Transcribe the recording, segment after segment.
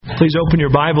Please open your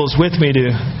Bibles with me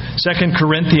to 2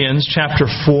 Corinthians chapter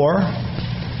 4.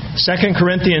 2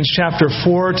 Corinthians chapter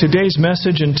 4, today's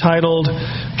message entitled,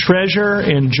 Treasure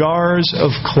in Jars of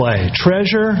Clay.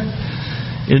 Treasure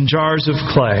in Jars of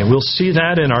Clay. We'll see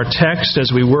that in our text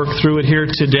as we work through it here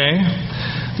today.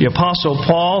 The Apostle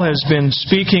Paul has been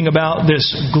speaking about this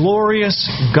glorious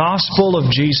gospel of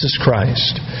Jesus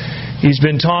Christ. He's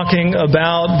been talking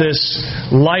about this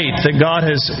light that God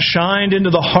has shined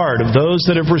into the heart of those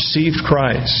that have received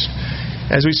Christ.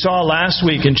 As we saw last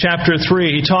week in chapter 3,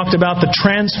 he talked about the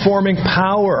transforming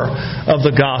power of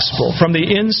the gospel. From the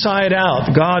inside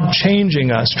out, God changing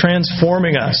us,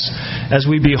 transforming us as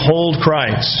we behold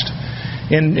Christ.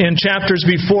 In chapters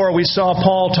before, we saw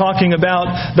Paul talking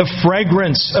about the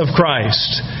fragrance of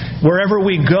Christ. Wherever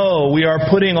we go, we are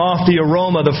putting off the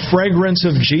aroma, the fragrance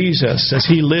of Jesus as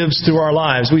He lives through our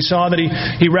lives. We saw that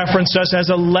he referenced us as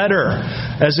a letter,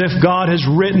 as if God has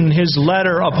written His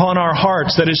letter upon our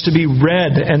hearts that is to be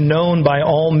read and known by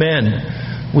all men.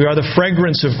 We are the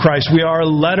fragrance of Christ. We are a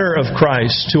letter of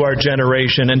Christ to our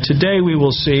generation. And today we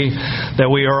will see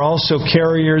that we are also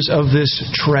carriers of this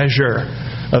treasure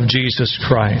of Jesus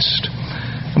Christ.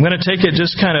 I'm going to take it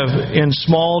just kind of in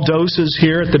small doses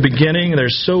here at the beginning.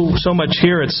 There's so much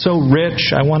here. It's so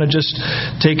rich. I want to just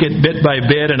take it bit by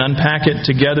bit and unpack it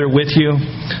together with you.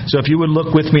 So if you would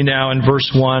look with me now in verse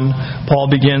 1,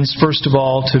 Paul begins, first of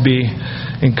all, to be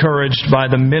encouraged by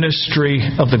the ministry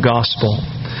of the gospel.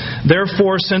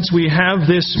 Therefore, since we have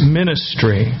this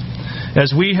ministry,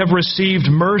 as we have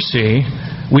received mercy,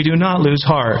 we do not lose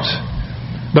heart.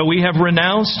 But we have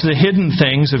renounced the hidden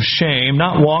things of shame,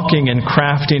 not walking in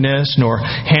craftiness, nor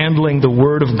handling the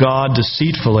word of God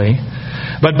deceitfully,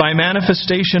 but by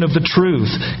manifestation of the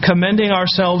truth, commending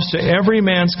ourselves to every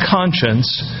man's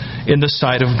conscience in the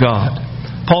sight of God.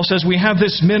 Paul says we have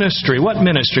this ministry. What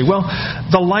ministry? Well,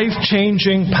 the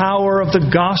life-changing power of the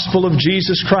gospel of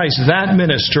Jesus Christ, that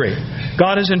ministry.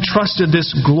 God has entrusted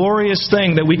this glorious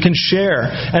thing that we can share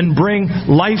and bring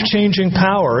life-changing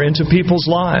power into people's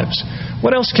lives.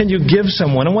 What else can you give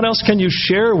someone, and what else can you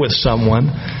share with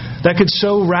someone that could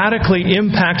so radically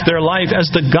impact their life as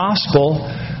the gospel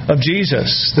of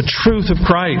Jesus, the truth of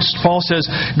Christ? Paul says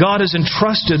God has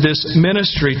entrusted this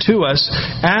ministry to us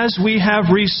as we have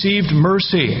received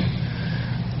mercy.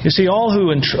 You see, all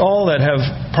that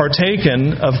have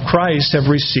partaken of Christ have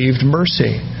received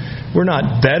mercy. We're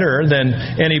not better than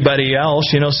anybody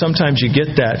else. You know, sometimes you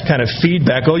get that kind of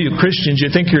feedback. Oh, you Christians, you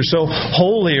think you're so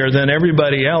holier than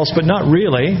everybody else, but not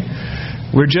really.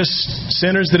 We're just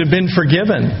sinners that have been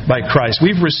forgiven by Christ.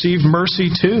 We've received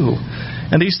mercy too.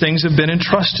 And these things have been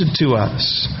entrusted to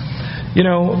us. You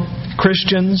know,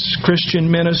 Christians, Christian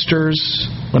ministers,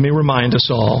 let me remind us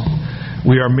all,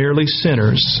 we are merely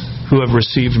sinners who have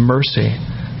received mercy.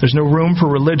 There's no room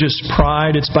for religious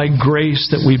pride. It's by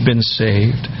grace that we've been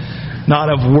saved,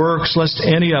 not of works, lest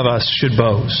any of us should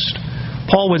boast.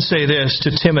 Paul would say this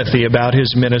to Timothy about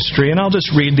his ministry, and I'll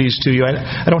just read these to you.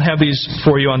 I don't have these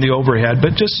for you on the overhead,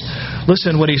 but just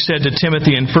listen what he said to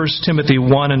Timothy in 1 Timothy 1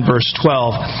 and verse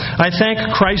 12. I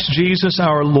thank Christ Jesus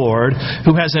our Lord,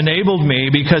 who has enabled me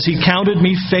because He counted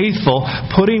me faithful,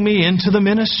 putting me into the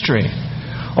ministry.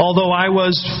 Although I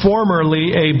was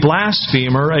formerly a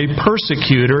blasphemer, a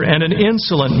persecutor, and an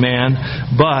insolent man,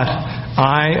 but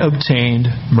I obtained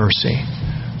mercy.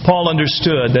 Paul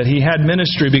understood that he had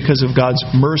ministry because of God's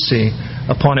mercy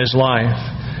upon his life.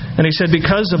 And he said,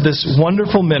 because of this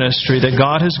wonderful ministry that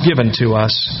God has given to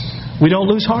us, we don't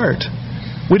lose heart.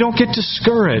 We don't get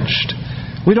discouraged.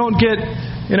 We don't get,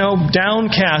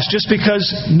 downcast just because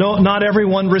not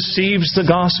everyone receives the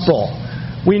gospel.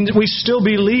 We still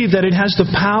believe that it has the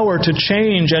power to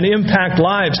change and impact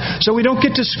lives. So we don't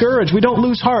get discouraged. We don't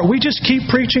lose heart. We just keep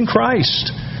preaching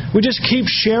Christ. We just keep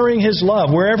sharing His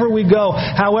love wherever we go,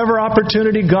 however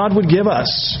opportunity God would give us.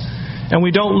 And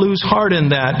we don't lose heart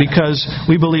in that because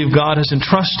we believe God has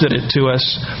entrusted it to us.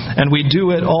 And we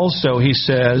do it also, he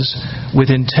says, with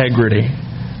integrity.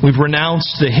 We've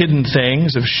renounced the hidden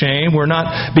things of shame. We're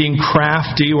not being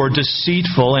crafty or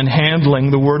deceitful in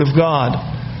handling the Word of God.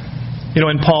 You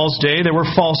know, in Paul's day, there were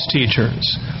false teachers,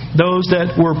 those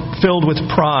that were filled with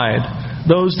pride,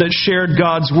 those that shared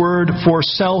God's Word for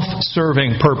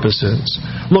self-serving purposes,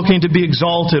 looking to be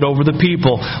exalted over the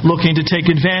people, looking to take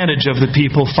advantage of the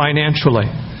people financially.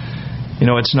 You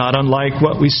know, it's not unlike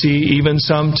what we see even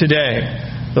some today.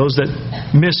 Those that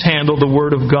mishandle the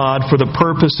Word of God for the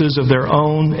purposes of their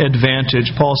own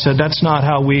advantage. Paul said that's not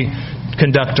how we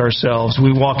conduct ourselves.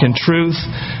 We walk in truth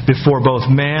before both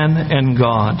man and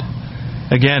God.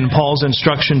 Again, Paul's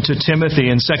instruction to Timothy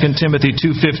in 2 Timothy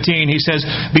 2:15, he says,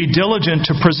 "Be diligent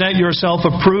to present yourself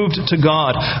approved to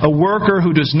God, a worker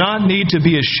who does not need to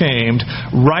be ashamed,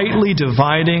 rightly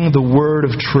dividing the word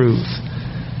of truth."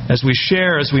 As we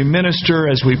share, as we minister,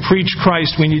 as we preach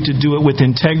Christ, we need to do it with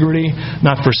integrity,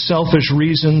 not for selfish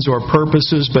reasons or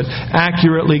purposes, but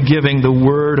accurately giving the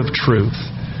word of truth.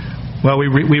 Well, we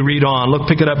read on. Look,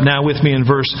 pick it up now with me in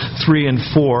verse 3 and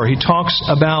 4. He talks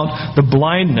about the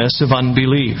blindness of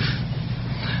unbelief.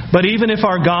 "But even if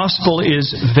our gospel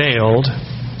is veiled,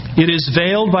 it is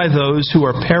veiled by those who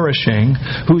are perishing,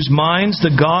 whose minds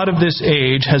the God of this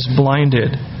age has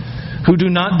blinded, who do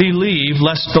not believe,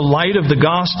 lest the light of the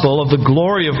gospel of the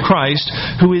glory of Christ,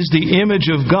 who is the image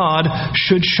of God,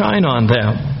 should shine on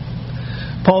them."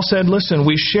 Paul said, listen,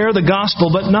 we share the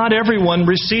gospel, but not everyone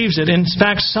receives it. In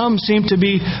fact, some seem to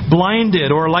be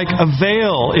blinded, or like a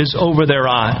veil is over their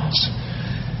eyes.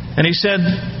 And he said,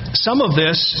 some of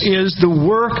this is the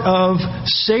work of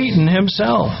Satan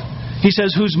himself. He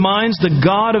says, whose minds the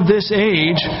God of this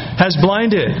age has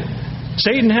blinded.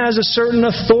 Satan has a certain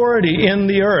authority in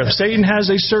the earth. Satan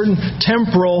has a certain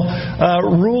temporal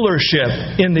rulership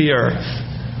in the earth.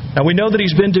 Now we know that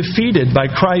he's been defeated by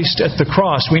Christ at the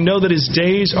cross. We know that his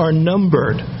days are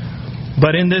numbered.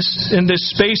 But in this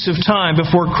space of time,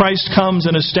 before Christ comes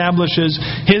and establishes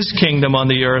his kingdom on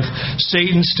the earth,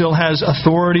 Satan still has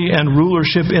authority and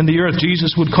rulership in the earth.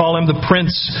 Jesus would call him the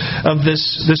prince of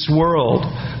this world,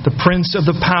 the prince of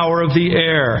the power of the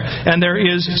air. And there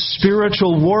is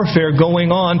spiritual warfare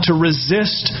going on to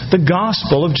resist the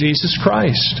gospel of Jesus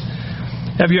Christ.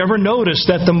 Have you ever noticed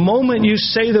that the moment you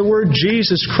say the word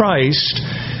Jesus Christ,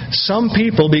 some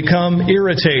people become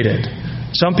irritated?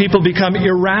 Some people become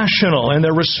irrational in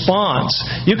their response.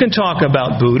 You can talk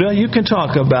about Buddha, you can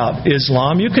talk about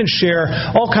Islam, you can share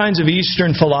all kinds of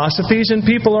Eastern philosophies, and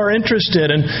people are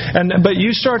interested. But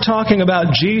you start talking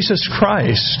about Jesus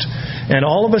Christ, and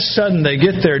all of a sudden they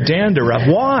get their dander up.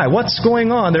 Why? What's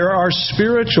going on? There are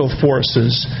spiritual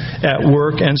forces at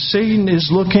work, and Satan is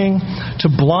looking to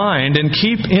blind and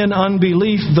keep in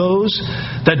unbelief those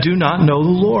that do not know the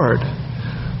Lord.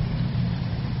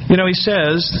 You know, he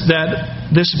says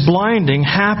that this blinding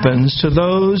happens to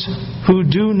those who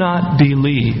do not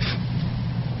believe.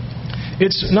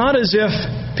 It's not as if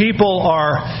people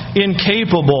are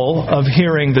incapable of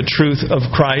hearing the truth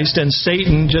of Christ and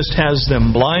Satan just has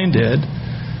them blinded,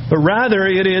 but rather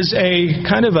it is a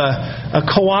kind of a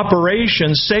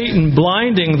cooperation, Satan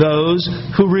blinding those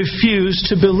who refuse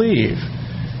to believe.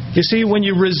 You see, when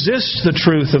you resist the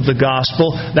truth of the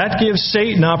gospel, that gives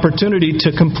Satan opportunity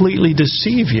to completely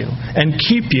deceive you and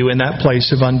keep you in that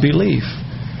place of unbelief.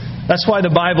 That's why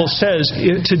the Bible says,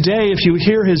 today, if you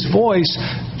hear his voice,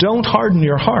 don't harden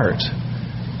your heart.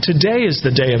 Today is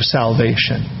the day of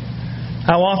salvation.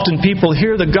 How often people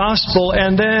hear the gospel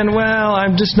and then, well,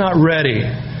 I'm just not ready.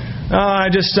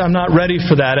 I'm not ready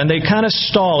for that. And they kind of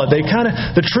stall it.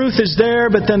 The truth is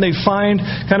there, but then they find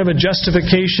kind of a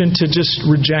justification to just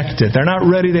reject it. They're not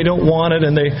ready, they don't want it,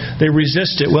 and they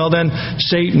resist it. Well, then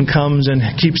Satan comes and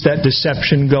keeps that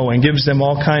deception going, gives them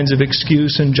all kinds of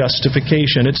excuse and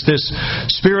justification. It's this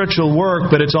spiritual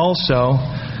work, but it's also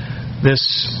this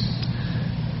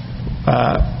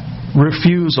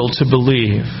refusal to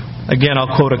believe. Again,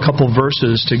 I'll quote a couple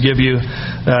verses to give you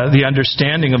the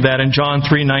understanding of that. In John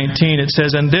 3:19, it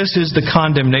says, "And this is the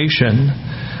condemnation,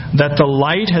 that the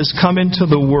light has come into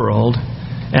the world,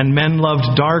 and men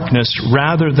loved darkness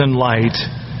rather than light,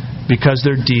 because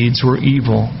their deeds were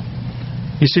evil."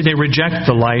 You see, they reject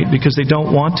the light because they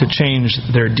don't want to change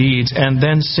their deeds, and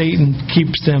then Satan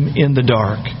keeps them in the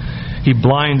dark. He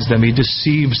blinds them, he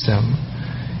deceives them.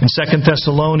 In 2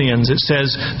 Thessalonians, it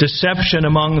says, "Deception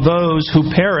among those who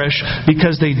perish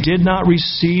because they did not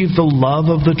receive the love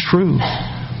of the truth."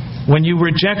 When you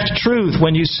reject truth,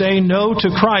 when you say no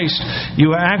to Christ,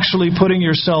 you are actually putting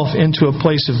yourself into a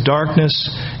place of darkness,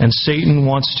 and Satan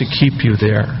wants to keep you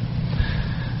there.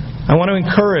 I want to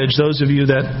encourage those of you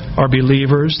that are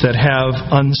believers, that have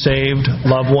unsaved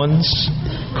loved ones,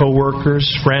 co-workers,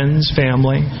 friends,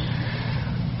 family.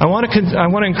 I want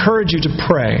to encourage you to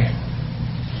pray.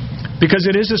 Because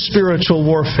it is a spiritual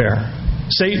warfare.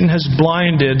 Satan has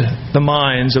blinded the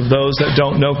minds of those that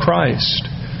don't know Christ.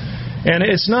 And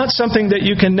it's not something that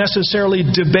you can necessarily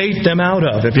debate them out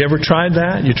of. Have you ever tried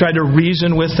that? You try to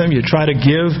reason with them. You try to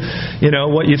give,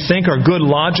 what you think are good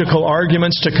logical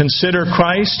arguments to consider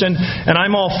Christ. And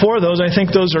I'm all for those. I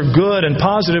think those are good and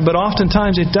positive. But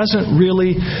oftentimes it doesn't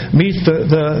really meet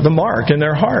the mark in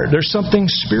their heart. There's something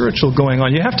spiritual going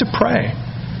on. You have to pray.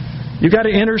 You've got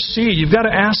to intercede. You've got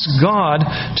to ask God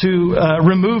to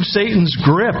remove Satan's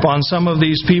grip on some of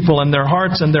these people and their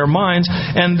hearts and their minds,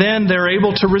 and then they're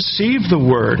able to receive the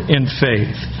Word in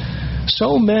faith.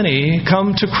 So many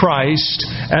come to Christ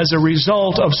as a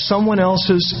result of someone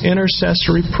else's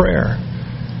intercessory prayer.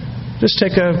 Just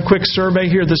take a quick survey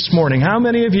here this morning. How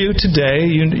many of you today,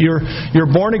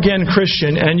 you're born-again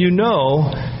Christian, and you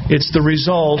know it's the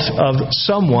result of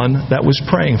someone that was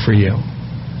praying for you?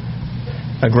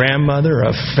 A grandmother,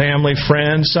 a family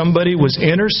friend, somebody was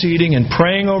interceding and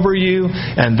praying over you,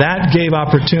 and that gave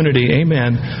opportunity,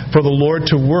 amen, for the Lord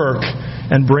to work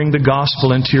and bring the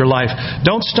gospel into your life.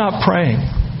 Don't stop praying.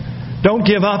 Don't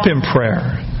give up in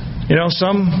prayer. You know,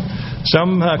 some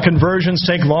conversions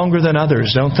take longer than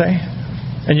others, don't they?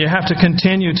 And you have to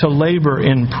continue to labor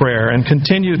in prayer and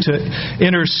continue to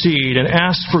intercede and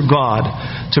ask for God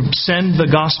to send the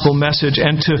gospel message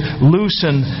and to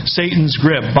loosen Satan's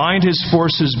grip, bind his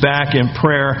forces back in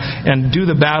prayer and do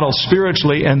the battle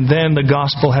spiritually, and then the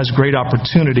gospel has great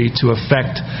opportunity to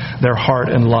affect their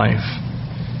heart and life.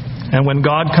 And when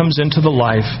God comes into the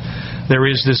life, there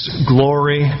is this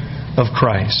glory of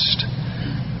Christ.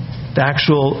 The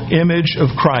actual image of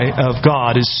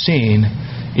God is seen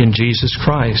in Jesus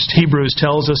Christ. Hebrews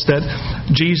tells us that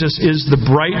Jesus is the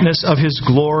brightness of His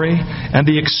glory and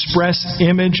the express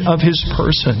image of His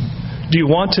person. Do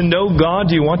you want to know God?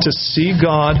 Do you want to see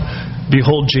God?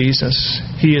 Behold Jesus.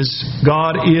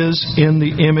 God is in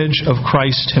the image of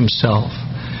Christ Himself.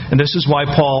 And this is why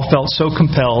Paul felt so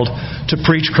compelled to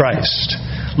preach Christ.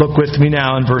 Look with me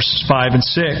now in verses 5 and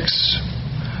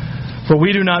 6. For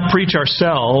we do not preach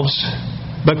ourselves,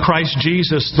 but Christ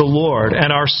Jesus the Lord,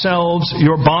 and ourselves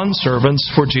your bondservants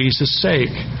for Jesus'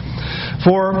 sake.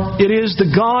 For it is the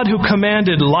God who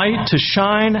commanded light to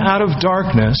shine out of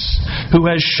darkness, who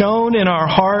has shown in our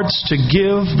hearts to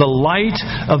give the light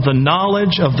of the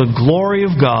knowledge of the glory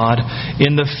of God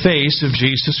in the face of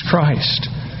Jesus Christ.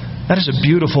 That is a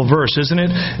beautiful verse, isn't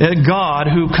it? God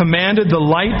who commanded the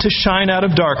light to shine out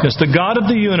of darkness, the God of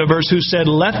the universe who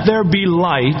said, "Let there be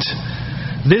light,"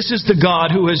 this is the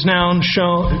God who has now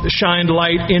shined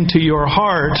light into your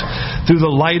heart through the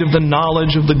light of the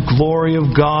knowledge of the glory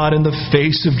of God in the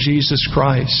face of Jesus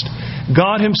Christ.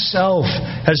 God Himself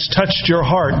has touched your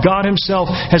heart. God Himself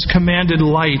has commanded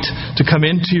light to come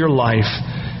into your life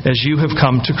as you have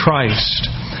come to Christ.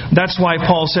 That's why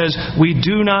Paul says, we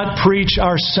do not preach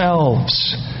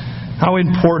ourselves. How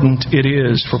important it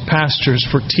is for pastors,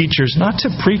 for teachers, not to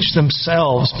preach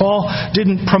themselves. Paul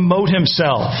didn't promote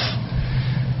himself.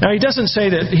 Now, he doesn't say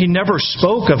that he never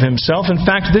spoke of himself. In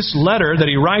fact, this letter that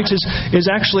he writes is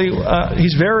actually,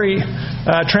 he's very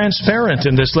transparent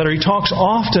in this letter. He talks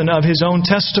often of his own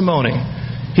testimony.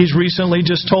 He's recently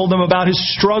just told them about his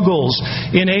struggles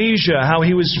in Asia, how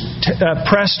he was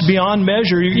pressed beyond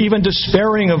measure, even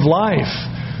despairing of life.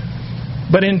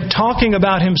 But in talking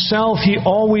about himself, he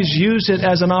always used it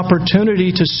as an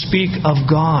opportunity to speak of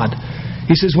God.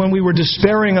 He says, when we were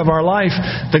despairing of our life,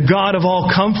 the God of all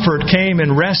comfort came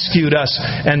and rescued us,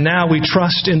 and now we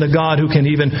trust in the God who can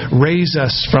even raise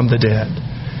us from the dead.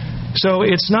 So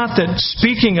it's not that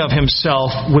speaking of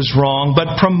himself was wrong,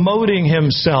 but promoting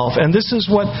himself. And this is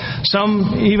what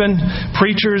some even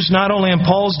preachers, not only in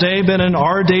Paul's day, but in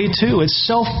our day too. It's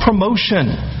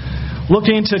self-promotion.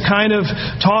 Looking to kind of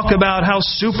talk about how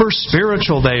super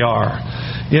spiritual they are.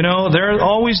 You know, they're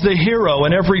always the hero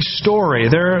in every story.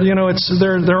 It's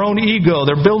their own ego.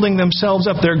 They're building themselves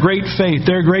up. Their great faith,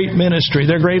 their great ministry,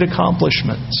 their great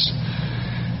accomplishments.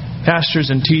 Pastors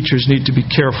and teachers need to be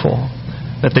careful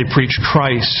that they preach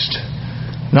Christ,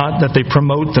 not that they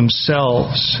promote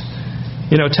themselves.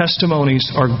 You know,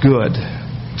 testimonies are good.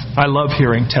 I love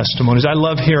hearing testimonies. I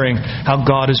love hearing how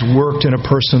God has worked in a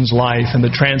person's life and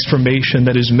the transformation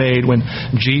that is made when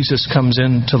Jesus comes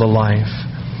into the life.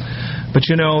 But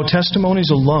you know,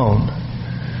 testimonies alone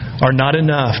are not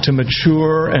enough to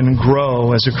mature and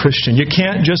grow as a Christian. You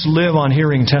can't just live on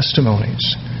hearing testimonies.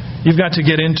 You've got to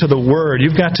get into the Word.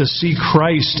 You've got to see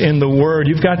Christ in the Word.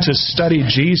 You've got to study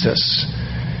Jesus.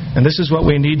 And this is what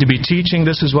we need to be teaching.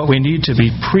 This is what we need to be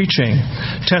preaching.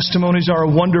 Testimonies are a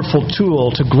wonderful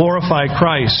tool to glorify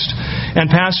Christ. And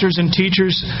pastors and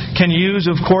teachers can use,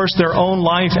 of course, their own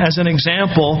life as an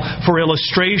example for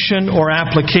illustration or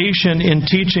application in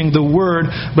teaching the Word,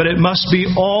 but it must be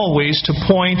always to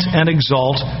point and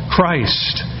exalt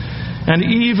Christ. And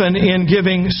even in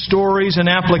giving stories and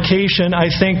application, I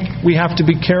think we have to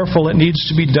be careful. It needs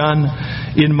to be done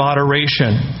in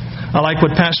moderation. I like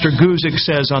what Pastor Guzik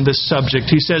says on this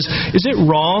subject. He says, is it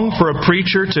wrong for a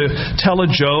preacher to tell a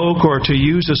joke or to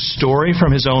use a story from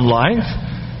his own life?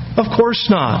 Of course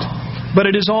not. But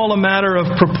it is all a matter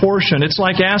of proportion. It's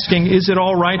like asking, is it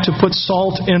all right to put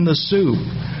salt in the soup?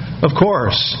 Of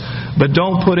course, but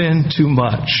don't put in too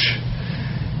much.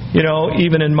 You know,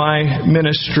 even in my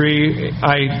ministry,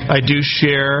 I do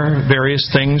share various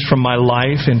things from my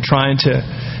life in trying to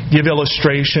give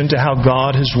illustration to how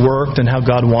God has worked and how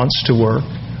God wants to work.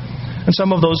 And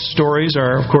some of those stories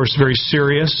are, of course, very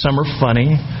serious. Some are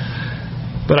funny.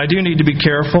 But I do need to be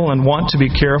careful and want to be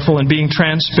careful. And being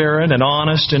transparent and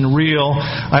honest and real,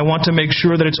 I want to make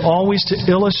sure that it's always to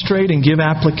illustrate and give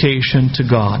application to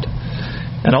God.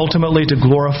 And ultimately to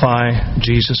glorify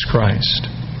Jesus Christ.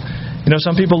 You know,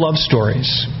 some people love stories.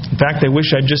 In fact, they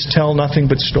wish I'd just tell nothing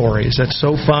but stories. That's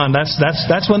so fun.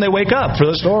 That's when they wake up for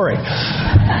the story.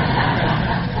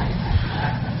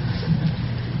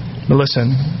 But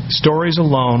listen, stories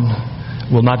alone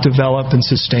will not develop and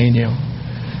sustain you.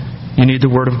 You need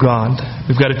the Word of God.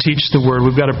 We've got to teach the Word.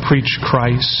 We've got to preach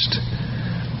Christ.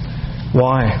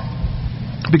 Why?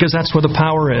 Because that's where the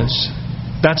power is.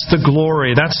 That's the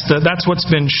glory. That's what's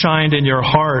been shined in your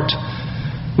heart.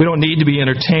 We don't need to be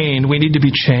entertained. We need to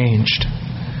be changed.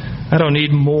 I don't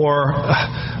need more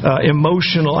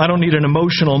emotional. I don't need an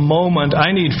emotional moment.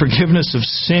 I need forgiveness of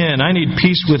sin. I need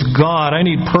peace with God. I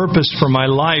need purpose for my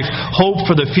life, hope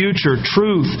for the future,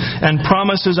 truth, and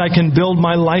promises I can build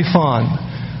my life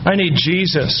on. I need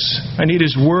Jesus. I need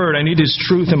His Word. I need His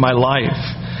truth in my life.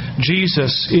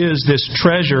 Jesus is this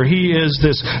treasure. He is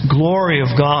this glory of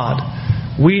God.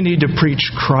 We need to preach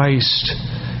Christ.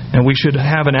 And we should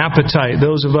have an appetite.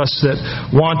 Those of us that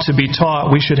want to be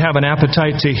taught, we should have an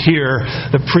appetite to hear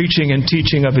the preaching and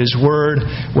teaching of His Word,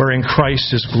 wherein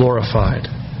Christ is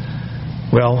glorified.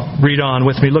 Well, read on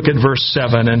with me. Look at verse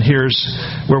 7. And here's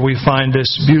where we find this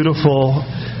beautiful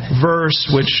verse,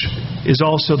 which is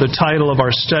also the title of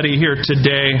our study here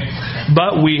today.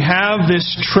 But we have this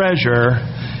treasure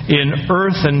in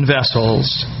earthen vessels,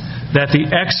 that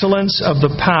the excellence of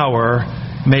the power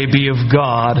may be of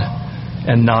God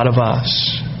and not of us.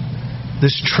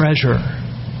 This treasure.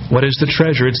 What is the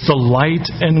treasure? It's the light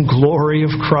and glory of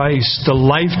Christ, the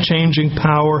life-changing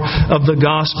power of the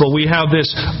gospel. We have this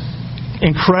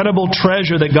incredible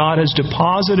treasure that God has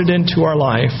deposited into our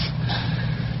life.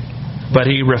 But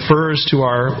He refers to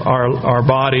our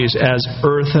bodies as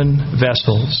earthen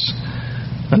vessels.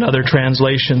 Another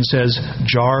translation says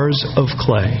jars of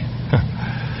clay.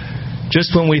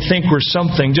 Just when we think we're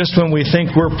something, just when we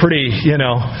think we're pretty,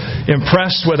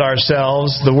 impressed with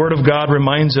ourselves, the Word of God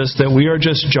reminds us that we are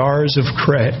just jars of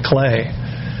clay.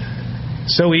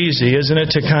 So easy, isn't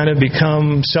it, to kind of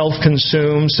become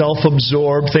self-consumed,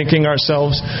 self-absorbed, thinking of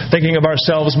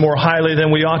ourselves more highly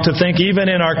than we ought to think, even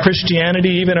in our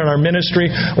Christianity, even in our ministry.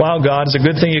 Wow, God, it's a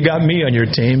good thing you got me on your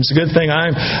team. It's a good thing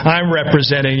I'm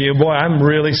representing you. Boy, I'm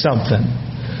really something.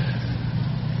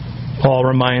 Paul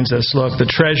reminds us, look, the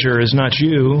treasure is not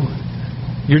you.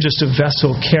 You're just a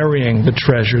vessel carrying the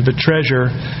treasure. The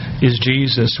treasure is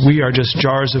Jesus. We are just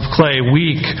jars of clay,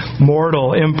 weak,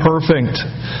 mortal, imperfect.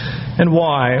 And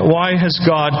why? Why has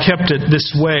God kept it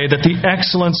this way, that the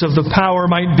excellence of the power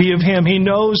might be of Him? He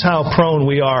knows how prone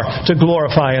we are to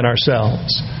glorify in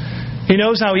ourselves. He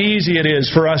knows how easy it is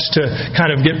for us to kind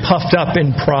of get puffed up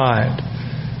in pride.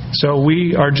 So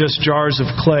we are just jars of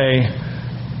clay,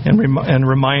 and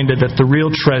reminded that the real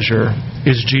treasure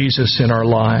is Jesus in our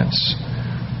lives.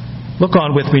 Look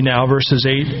on with me now, verses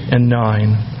 8 and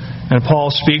 9. And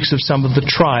Paul speaks of some of the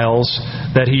trials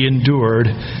that he endured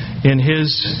in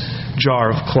his jar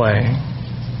of clay.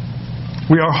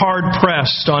 We are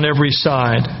hard-pressed on every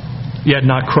side, yet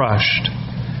not crushed.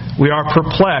 We are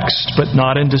perplexed, but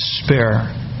not in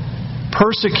despair.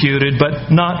 Persecuted,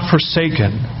 but not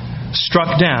forsaken.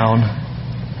 Struck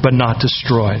down, but not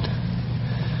destroyed.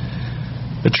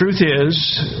 The truth is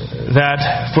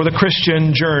that for the Christian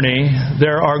journey,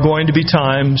 there are going to be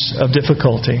times of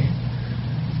difficulty.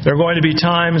 There are going to be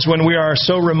times when we are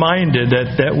so reminded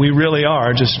that we really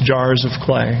are just jars of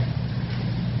clay.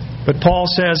 But Paul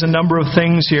says a number of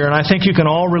things here, and I think you can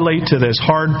all relate to this.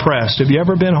 Hard-pressed. Have you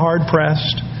ever been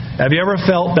hard-pressed? Have you ever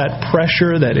felt that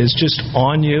pressure that is just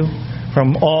on you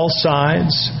from all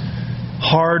sides?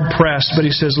 Hard-pressed. But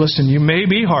he says, listen, you may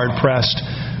be hard-pressed,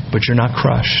 but you're not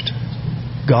crushed.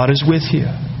 God is with you.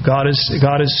 God is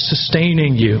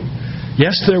sustaining you.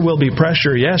 Yes, there will be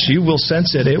pressure. Yes, you will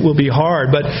sense it. It will be hard,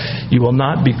 but you will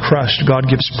not be crushed. God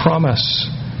gives promise.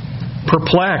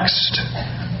 Perplexed.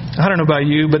 I don't know about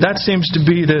you, but that seems to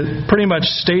be the pretty much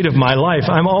state of my life.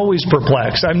 I'm always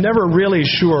perplexed. I'm never really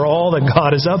sure all that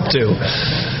God is up to.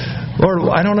 Lord,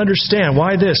 I don't understand.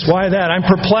 Why this? Why that? I'm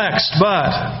perplexed,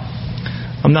 but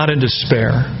I'm not in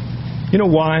despair. You know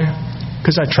why?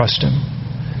 Because I trust Him.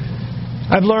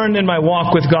 I've learned in my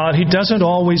walk with God, He doesn't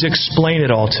always explain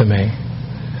it all to me.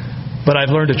 But I've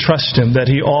learned to trust Him, that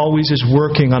He always is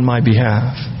working on my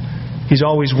behalf. He's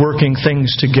always working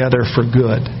things together for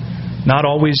good. Not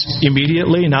always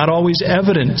immediately, not always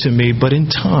evident to me, but in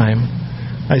time,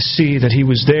 I see that He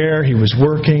was there, He was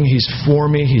working, He's for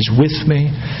me, He's with me.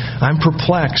 I'm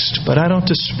perplexed, but I don't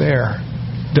despair.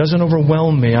 It doesn't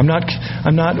overwhelm me. I'm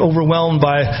not overwhelmed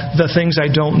by the things I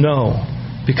don't know,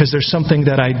 because there's something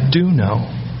that I do know.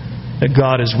 That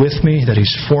God is with me, that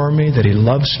He's for me, that He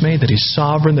loves me, that He's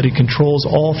sovereign, that He controls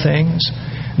all things,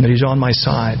 and that He's on my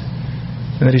side,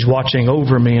 and that He's watching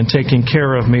over me and taking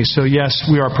care of me. So yes,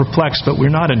 we are perplexed, but we're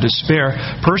not in despair.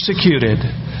 Persecuted.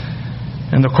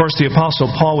 And of course, the Apostle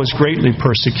Paul was greatly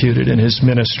persecuted in his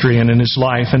ministry and in his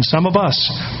life. And some of us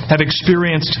have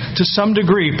experienced, to some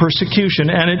degree,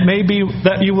 persecution. And it may be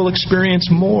that you will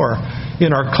experience more in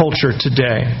our culture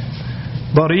today.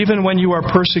 But even when you are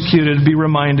persecuted, be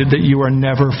reminded that you are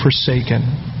never forsaken.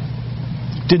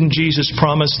 Didn't Jesus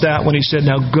promise that when He said,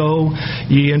 "Now go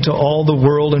ye into all the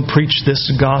world and preach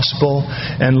this gospel,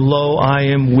 and lo,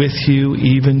 I am with you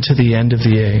even to the end of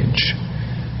the age."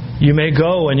 You may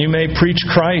go and you may preach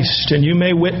Christ, and you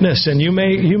may witness, and you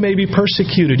may be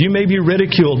persecuted. You may be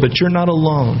ridiculed, but you're not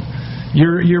alone.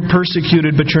 You're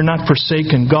persecuted, but you're not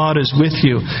forsaken. God is with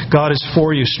you. God is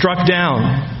for you. Struck down,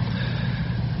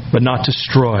 but not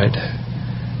destroyed.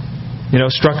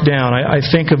 Struck down. I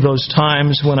think of those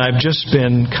times when I've just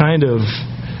been kind of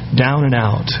down and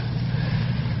out.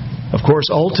 Of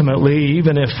course, ultimately,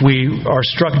 even if we are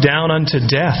struck down unto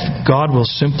death, God will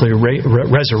simply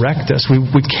resurrect us.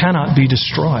 We cannot be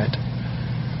destroyed.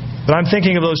 But I'm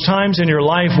thinking of those times in your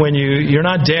life when you're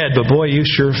not dead, but boy, you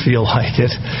sure feel like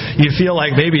it. You feel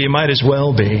like maybe you might as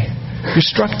well be. You're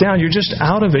struck down. You're just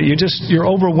out of it. You're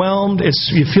overwhelmed.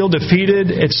 You feel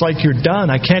defeated. It's like you're done.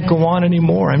 I can't go on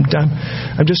anymore. I'm done.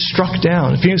 I'm just struck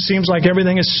down. It seems like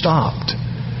everything has stopped.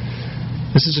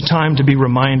 This is a time to be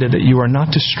reminded that you are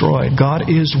not destroyed. God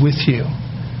is with you.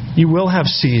 You will have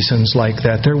seasons like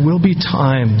that. There will be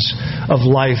times of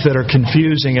life that are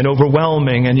confusing and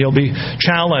overwhelming, and you'll be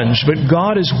challenged. But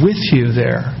God is with you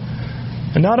there.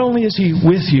 And not only is He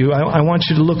with you, I want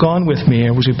you to look on with me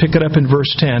as we pick it up in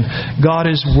verse 10. God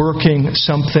is working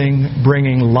something,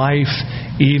 bringing life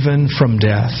even from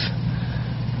death.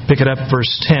 Pick it up,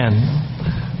 verse 10.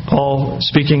 Paul,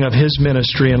 speaking of his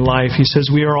ministry and life, he says,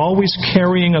 "We are always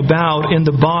carrying about in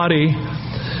the body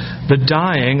the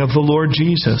dying of the Lord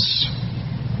Jesus,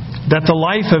 that the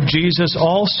life of Jesus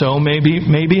also may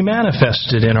be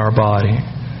manifested in our body.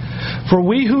 For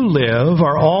we who live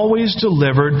are always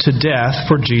delivered to death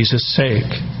for Jesus'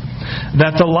 sake,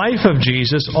 that the life of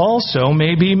Jesus also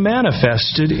may be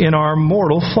manifested in our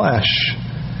mortal flesh.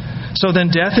 So then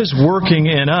death is working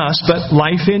in us, but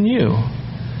life in you.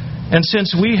 And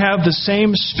since we have the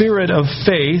same spirit of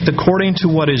faith, according to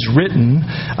what is written,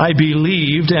 I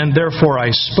believed and therefore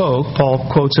I spoke." Paul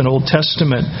quotes an Old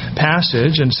Testament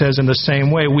passage and says in the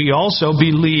same way, we also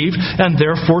believe and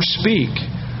therefore speak,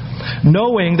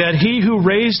 knowing that He who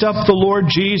raised up the Lord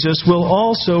Jesus will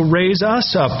also raise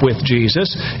us up with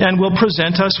Jesus and will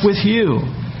present us with you.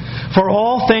 For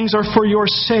all things are for your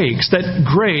sakes, that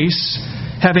grace,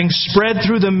 having spread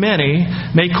through the many,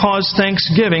 may cause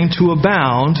thanksgiving to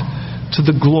abound to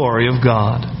the glory of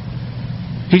God.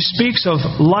 He speaks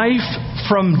of life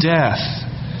from death.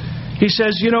 He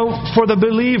says, for the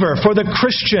believer, for the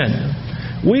Christian,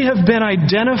 we have been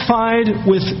identified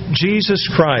with Jesus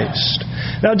Christ.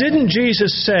 Now, didn't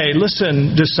Jesus say,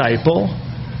 "Listen, disciple,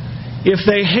 if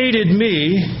they hated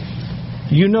me,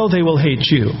 you know they will hate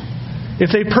you.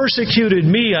 If they persecuted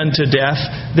me unto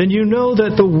death, then you know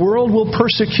that the world will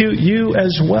persecute you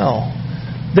as well."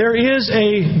 There is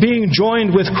a being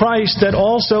joined with Christ that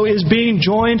also is being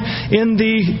joined in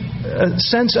the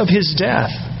sense of His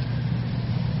death.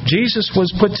 Jesus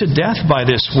was put to death by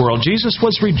this world. Jesus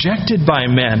was rejected by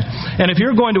men. And if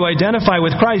you're going to identify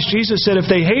with Christ, Jesus said, if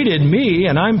they hated me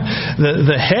and I'm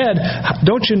the head,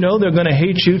 don't you know they're going to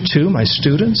hate you too, my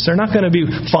students? They're not going to be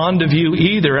fond of you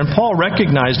either. And Paul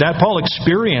recognized that. Paul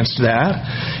experienced that.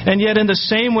 And yet in the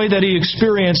same way that he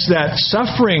experienced that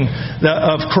suffering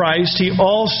of Christ, he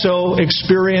also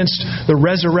experienced the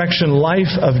resurrection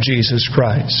life of Jesus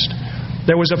Christ.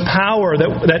 There was a power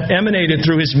that emanated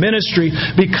through His ministry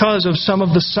because of some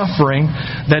of the suffering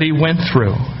that He went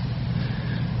through.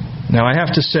 Now, I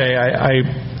have to say,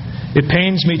 it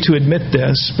pains me to admit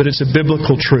this, but it's a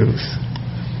biblical truth,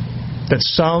 that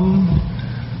some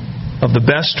of the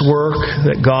best work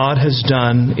that God has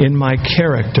done in my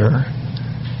character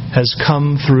has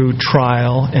come through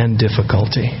trial and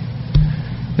difficulty.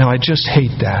 Now, I just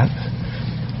hate that.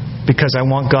 because I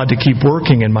want God to keep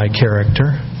working in my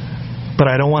character, but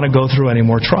I don't want to go through any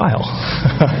more trial.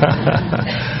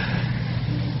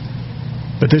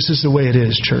 But this is the way it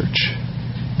is, church.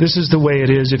 This is the way it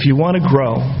is if you want to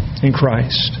grow in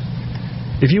Christ.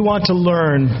 If you want to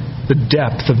learn the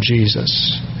depth of Jesus.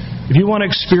 If you want to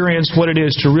experience what it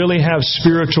is to really have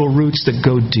spiritual roots that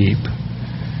go deep,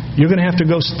 you're going to have to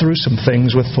go through some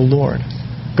things with the Lord.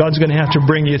 God's going to have to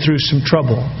bring you through some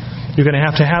trouble. You're going to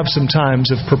have some times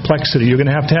of perplexity. You're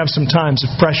going to have some times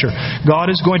of pressure.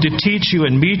 God is going to teach you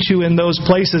and meet you in those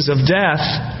places of death,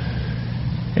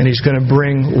 and He's going to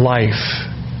bring life.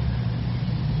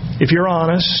 If you're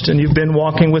honest and you've been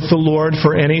walking with the Lord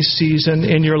for any season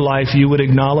in your life, you would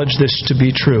acknowledge this to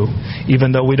be true. Even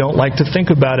though we don't like to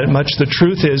think about it much, the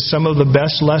truth is some of the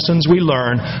best lessons we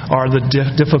learn are the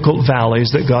difficult valleys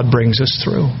that God brings us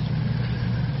through.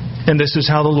 And this is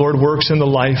how the Lord works in the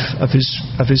life of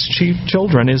His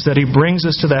children, is that He brings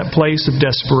us to that place of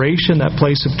desperation, that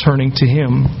place of turning to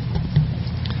Him.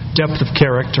 Depth of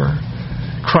character,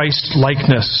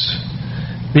 Christ-likeness,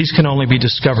 these can only be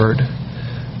discovered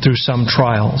through some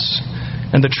trials.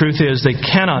 And the truth is, they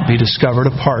cannot be discovered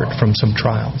apart from some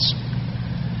trials.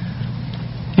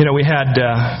 You know, we had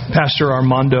Pastor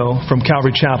Armando from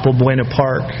Calvary Chapel, Buena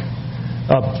Park,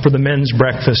 up for the men's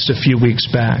breakfast a few weeks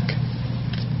back.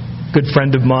 Good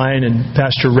friend of mine, and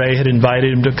Pastor Ray had invited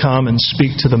him to come and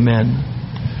speak to the men.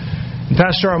 And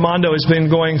Pastor Armando has been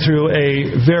going through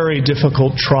a very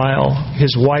difficult trial.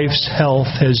 His wife's health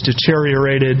has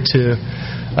deteriorated to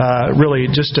really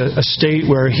just a state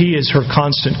where he is her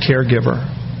constant caregiver.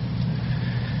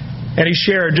 And he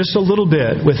shared just a little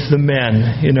bit with the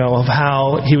men, of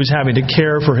how he was having to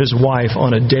care for his wife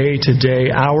on a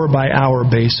day-to-day, hour-by-hour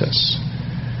basis.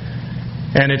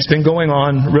 And it's been going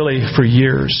on really for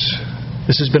years.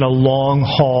 This has been a long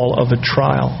haul of a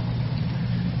trial.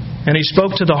 And he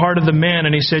spoke to the heart of the men,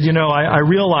 and he said, I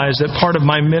realize that part of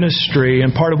my ministry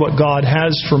and part of what God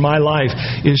has for my life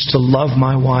is to love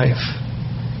my wife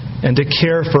and to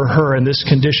care for her in this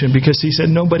condition, because he said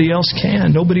nobody else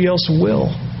can, nobody else will.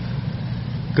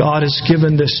 God has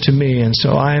given this to me, and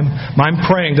so I'm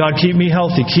praying, God, keep me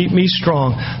healthy, keep me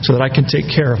strong, so that I can take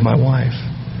care of my wife.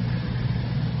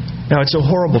 Now, it's a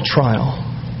horrible trial,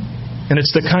 and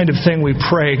it's the kind of thing we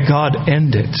pray, God,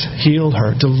 end it, heal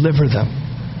her, deliver them.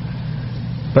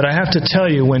 But I have to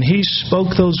tell you, when he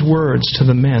spoke those words to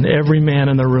the men, every man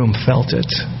in the room felt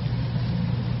it.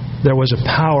 There was a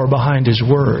power behind his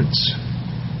words.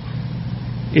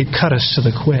 It cut us to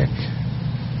the quick.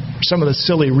 Some of the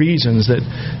silly reasons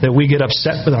that we get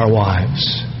upset with our wives.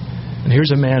 And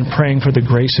here's a man praying for the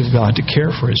grace of God to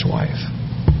care for his wife.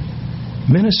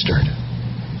 Ministered.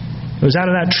 It was out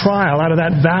of that trial, out of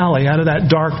that valley, out of that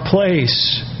dark place,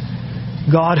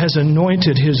 God has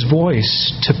anointed his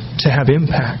voice to have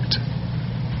impact.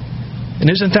 And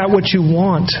isn't that what you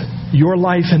want your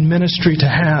life and ministry to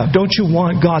have? Don't you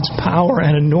want God's power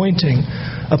and anointing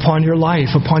upon your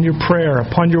life, upon your prayer,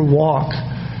 upon your walk?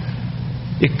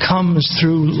 It comes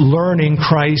through learning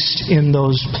Christ in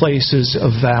those places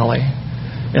of valley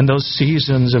and those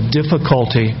seasons of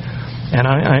difficulty.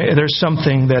 And there's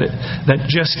something that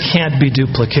just can't be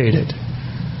duplicated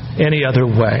any other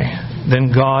way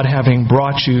than God having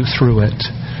brought you through it.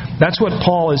 That's what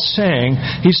Paul is saying.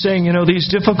 He's saying, these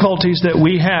difficulties that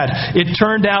we had, it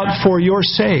turned out for your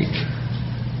sake.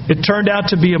 It turned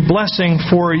out to be a blessing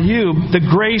for you. The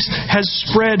grace has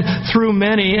spread through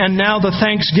many, and now the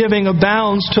thanksgiving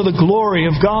abounds to the glory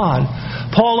of God.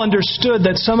 Paul understood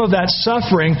that some of that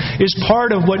suffering is part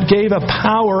of what gave a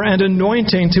power and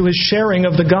anointing to his sharing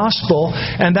of the gospel.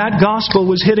 And that gospel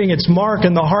was hitting its mark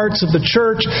in the hearts of the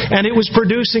church, and it was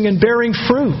producing and bearing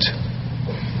fruit.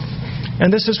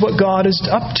 And this is what God is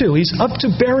up to. He's up to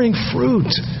bearing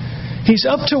fruit. He's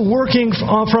up to working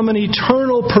from an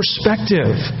eternal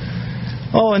perspective.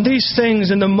 Oh, and these things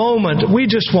in the moment, we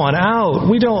just want out.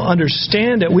 We don't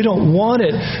understand it. We don't want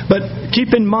it. But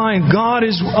keep in mind, God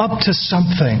is up to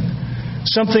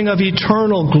something of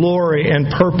eternal glory and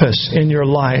purpose in your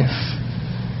life.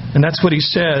 And that's what he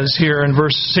says here in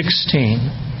verse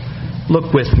 16.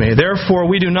 Look with me. Therefore,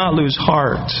 we do not lose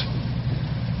heart.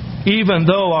 Even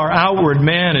though our outward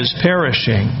man is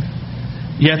perishing,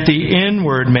 yet the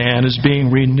inward man is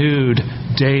being renewed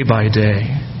day by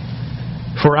day.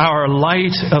 For our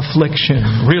light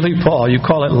affliction, really, Paul, you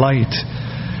call it light,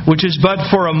 which is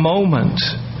but for a moment,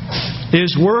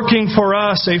 is working for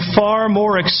us a far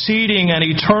more exceeding and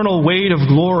eternal weight of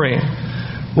glory,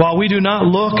 while we do not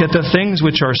look at the things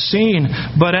which are seen,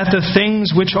 but at the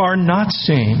things which are not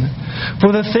seen.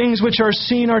 For the things which are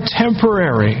seen are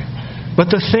temporary, but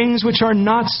the things which are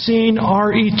not seen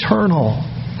are eternal.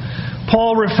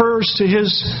 Paul refers to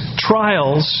his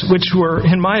trials, which were,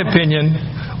 in my opinion,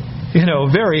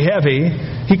 very heavy.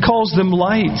 He calls them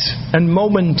light and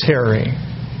momentary.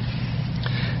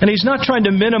 And he's not trying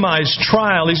to minimize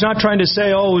trial. He's not trying to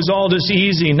say, oh, it was all just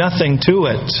easy, nothing to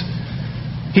it.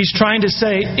 He's trying to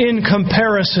say, in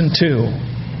comparison to.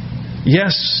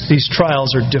 Yes, these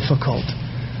trials are difficult.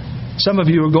 Some of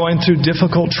you are going through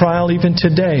difficult trial even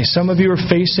today. Some of you are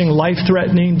facing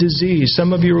life-threatening disease.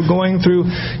 Some of you are going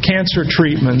through cancer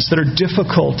treatments that are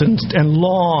difficult and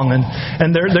long,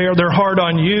 and they're hard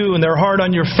on you and they're hard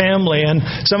on your family. And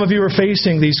some of you are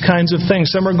facing these kinds of things.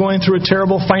 Some are going through a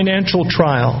terrible financial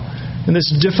trial in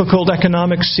this difficult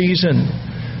economic season.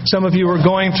 Some of you are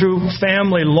going through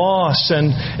family loss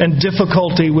and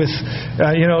difficulty with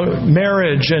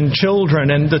marriage and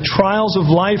children. And the trials of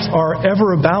life are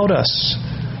ever about us.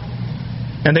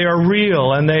 And they are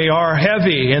real and they are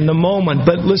heavy in the moment.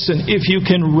 But listen, if you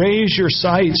can raise your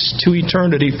sights to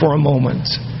eternity for a moment,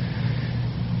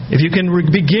 if you can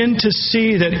begin to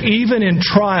see that even in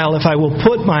trial, if I will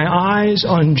put my eyes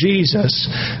on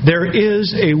Jesus, there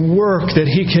is a work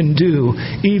that He can do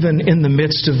even in the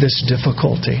midst of this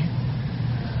difficulty.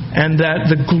 And that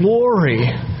the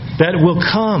glory that will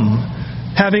come,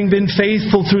 having been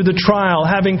faithful through the trial,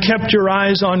 having kept your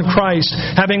eyes on Christ,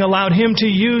 having allowed Him to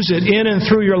use it in and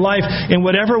through your life in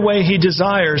whatever way He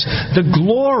desires, the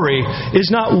glory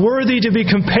is not worthy to be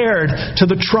compared to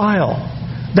the trial.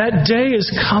 That day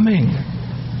is coming.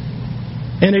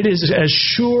 And it is as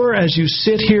sure as you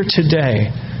sit here today,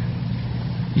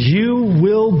 you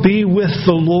will be with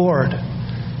the Lord.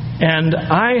 And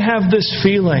I have this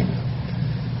feeling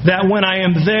that when I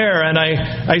am there and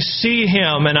I see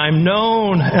Him and I'm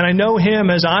known and I know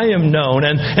Him as I am known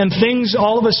and things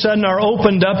all of a sudden are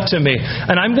opened up to me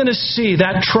and I'm going to see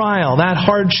that trial, that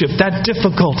hardship, that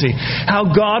difficulty, how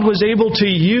God was able to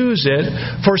use it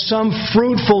for some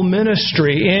fruitful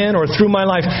ministry in or through my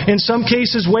life. In some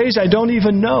cases, ways I don't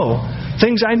even know.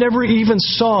 Things I never even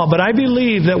saw. But I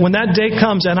believe that when that day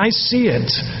comes and I see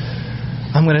it,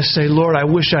 I'm going to say, Lord, I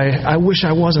wish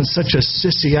I wasn't such a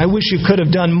sissy. I wish You could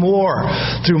have done more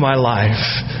through my life.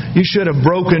 You should have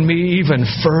broken me even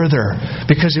further,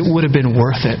 because it would have been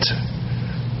worth it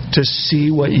to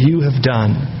see what You have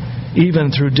done,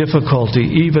 even through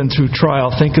difficulty, even through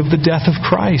trial. Think of the death of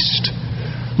Christ.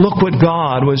 Look what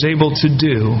God was able to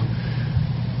do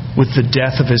with the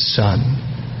death of His Son.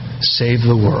 Save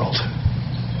the world.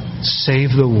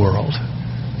 Save the world.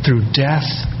 Through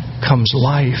death comes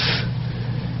life.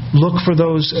 Look for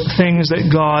those things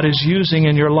that God is using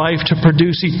in your life to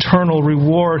produce eternal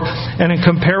reward. And in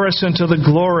comparison to the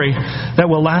glory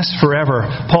that will last forever,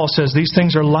 Paul says these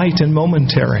things are light and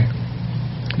momentary,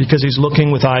 because he's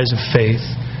looking with eyes of faith.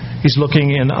 He's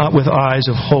looking with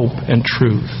eyes of hope and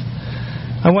truth.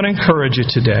 I want to encourage you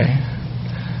today.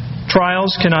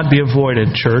 Trials cannot be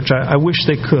avoided, church. I wish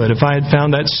they could. If I had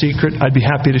found that secret, I'd be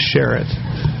happy to share it.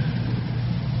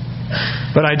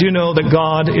 But I do know that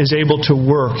God is able to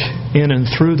work in and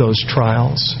through those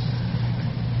trials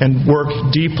and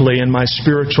work deeply in my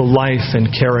spiritual life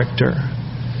and character.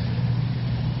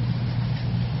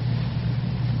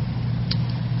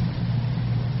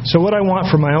 So what I want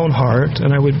for my own heart,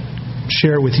 and I would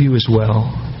share with you as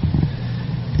well,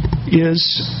 is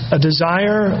a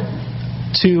desire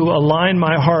to align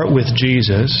my heart with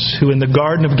Jesus, who in the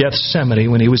Garden of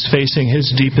Gethsemane, when He was facing His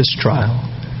deepest trial,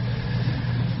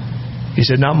 He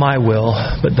said, not my will,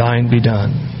 but Thine be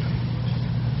done.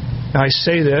 Now I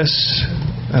say this,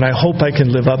 and I hope I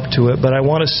can live up to it, but I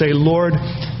want to say, Lord,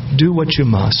 do what You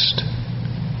must.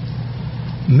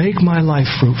 Make my life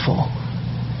fruitful.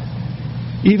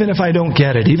 Even if I don't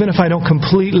get it, even if I don't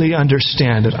completely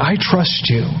understand it, I trust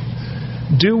You.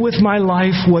 Do with my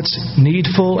life what's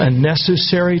needful and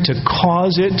necessary to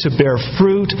cause it to bear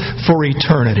fruit for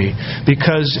eternity.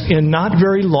 Because in not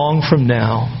very long from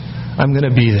now, I'm going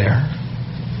to be there.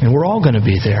 And we're all going to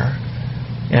be there.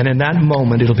 And in that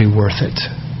moment, it'll be worth it.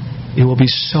 It will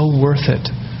be so worth it.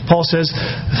 Paul says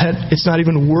that it's not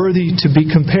even worthy to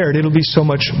be compared. It'll be so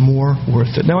much more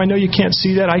worth it. Now, I know you can't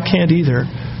see that. I can't either.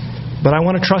 But I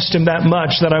want to trust Him that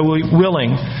much that I will be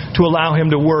willing to allow Him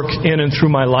to work in and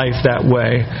through my life that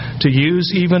way, to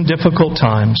use even difficult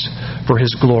times for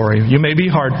His glory. You may be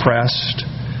hard-pressed,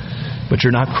 but you're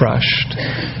not crushed.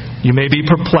 You may be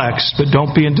perplexed, but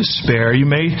don't be in despair. You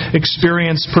may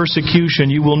experience persecution.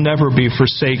 You will never be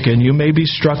forsaken. You may be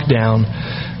struck down,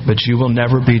 but you will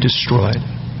never be destroyed.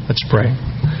 Let's pray.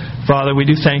 Father, we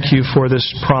do thank You for this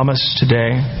promise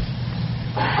today.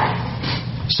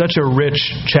 Such a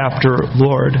rich chapter,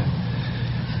 Lord.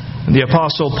 And the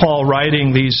Apostle Paul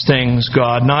writing these things,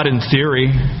 God, not in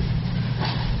theory,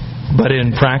 but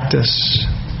in practice.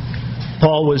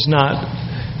 Paul was not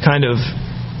kind of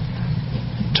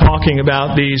talking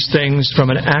about these things from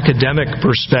an academic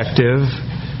perspective.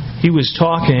 He was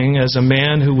talking as a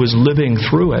man who was living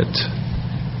through it.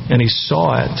 And he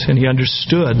saw it, and he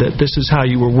understood that this is how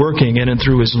you were working in and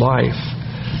through his life.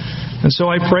 And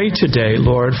so I pray today,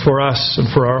 Lord, for us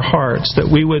and for our hearts, that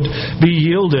we would be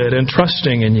yielded and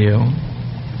trusting in you.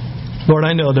 Lord,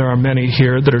 I know there are many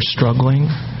here that are struggling.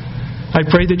 I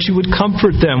pray that you would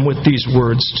comfort them with these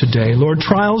words today. Lord,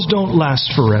 trials don't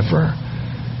last forever.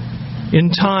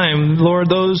 In time, Lord,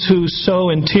 those who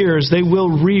sow in tears, they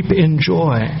will reap in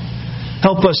joy.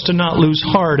 Help us to not lose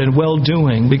heart in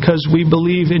well-doing, because we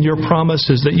believe in your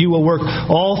promises that you will work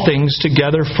all things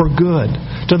together for good.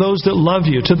 To those that love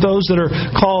you, to those that are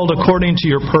called according to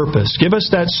your purpose. Give us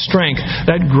that strength,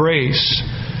 that grace,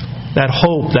 that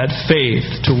hope, that faith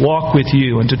to walk with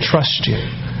you and to trust you.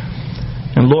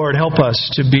 And Lord, help us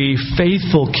to be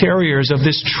faithful carriers of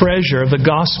this treasure of the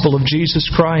gospel of Jesus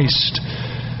Christ.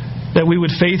 That we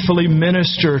would faithfully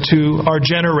minister to our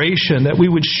generation, that we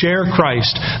would share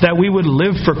Christ, that we would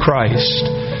live for Christ.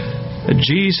 That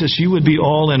Jesus, you would be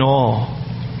all in all.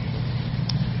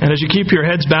 And as you keep your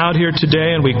heads bowed here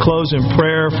today and we close in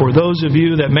prayer for those of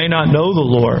you that may not know the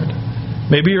Lord,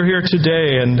 maybe you're here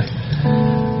today and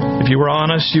if you were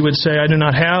honest, you would say, I do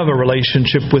not have a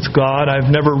relationship with God.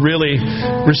 I've never really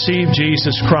received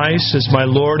Jesus Christ as my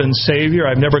Lord and Savior.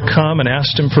 I've never come and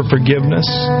asked Him for forgiveness.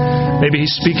 Maybe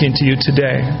He's speaking to you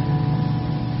today.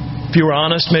 If you were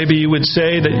honest, maybe you would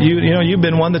say that you've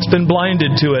been one that's been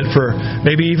blinded to it for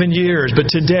maybe even years. But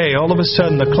today, all of a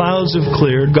sudden, the clouds have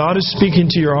cleared. God is speaking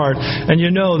to your heart. And you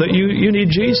know that you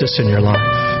need Jesus in your life.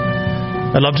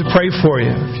 I'd love to pray for you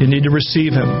if you need to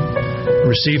receive Him.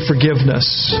 Receive forgiveness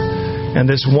and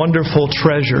this wonderful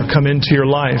treasure come into your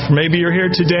life. Maybe you're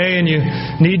here today and you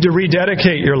need to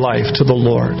rededicate your life to the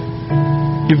Lord.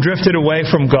 You've drifted away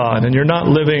from God and you're not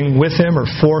living with Him or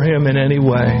for Him in any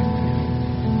way.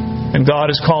 And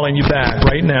God is calling you back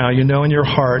right now. You know in your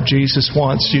heart Jesus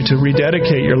wants you to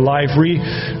rededicate your life,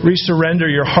 resurrender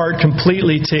your heart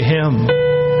completely to Him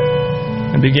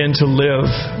and begin to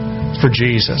live for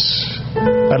Jesus.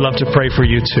 I'd love to pray for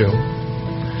you too.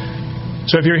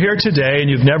 So if you're here today and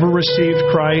you've never received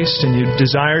Christ and you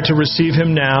desire to receive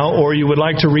Him now, or you would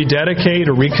like to rededicate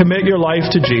or recommit your life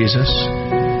to Jesus,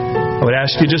 I would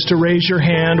ask you just to raise your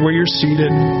hand where you're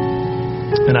seated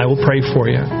and I will pray for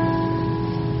you.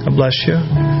 God bless you.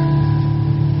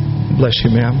 God bless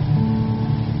you,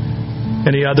 ma'am.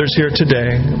 Any others here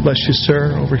today? God bless you,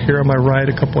 sir. Over here on my right,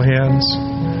 a couple hands.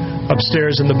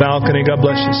 Upstairs in the balcony, God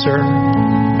bless you, sir.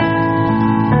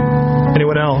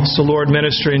 Anyone else? The Lord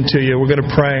ministering to you. We're going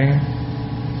to pray.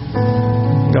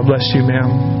 God bless you,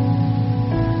 ma'am.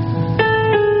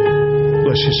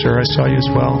 Bless you, sir. I saw you as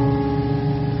well.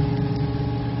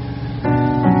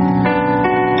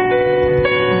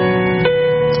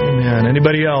 Amen.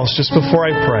 Anybody else? Just before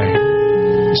I pray,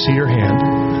 I see your hand.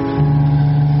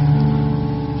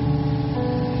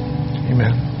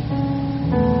 Amen.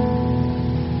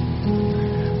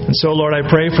 And so, Lord, I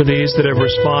pray for these that have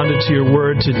responded to your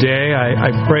word today.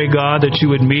 I pray, God, that you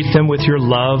would meet them with your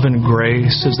love and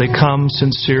grace as they come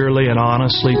sincerely and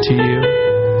honestly to you.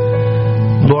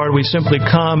 Lord, we simply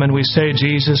come and we say,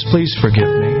 Jesus, please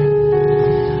forgive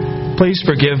me. Please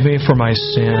forgive me for my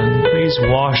sin. Please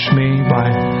wash me by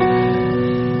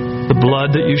the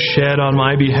blood that you shed on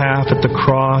my behalf at the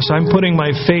cross. I'm putting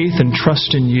my faith and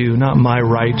trust in you, not my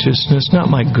righteousness, not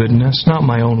my goodness, not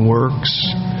my own works,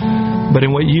 but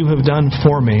in what you have done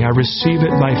for me. I receive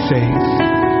it by faith.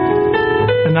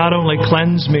 And not only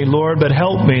cleanse me, Lord, but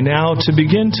help me now to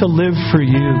begin to live for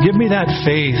you. Give me that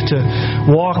faith to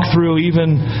walk through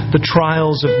even the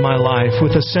trials of my life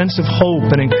with a sense of hope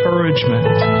and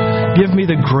encouragement. Give me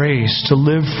the grace to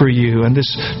live for you and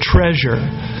this treasure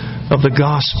of the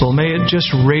gospel. May it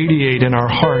just radiate in our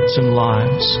hearts and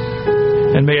lives.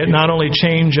 And may it not only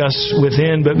change us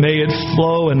within, but may it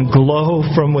flow and glow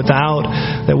from without,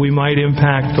 that we might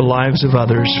impact the lives of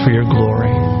others for your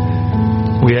glory.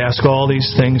 We ask all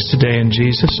these things today in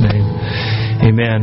Jesus' name. Amen.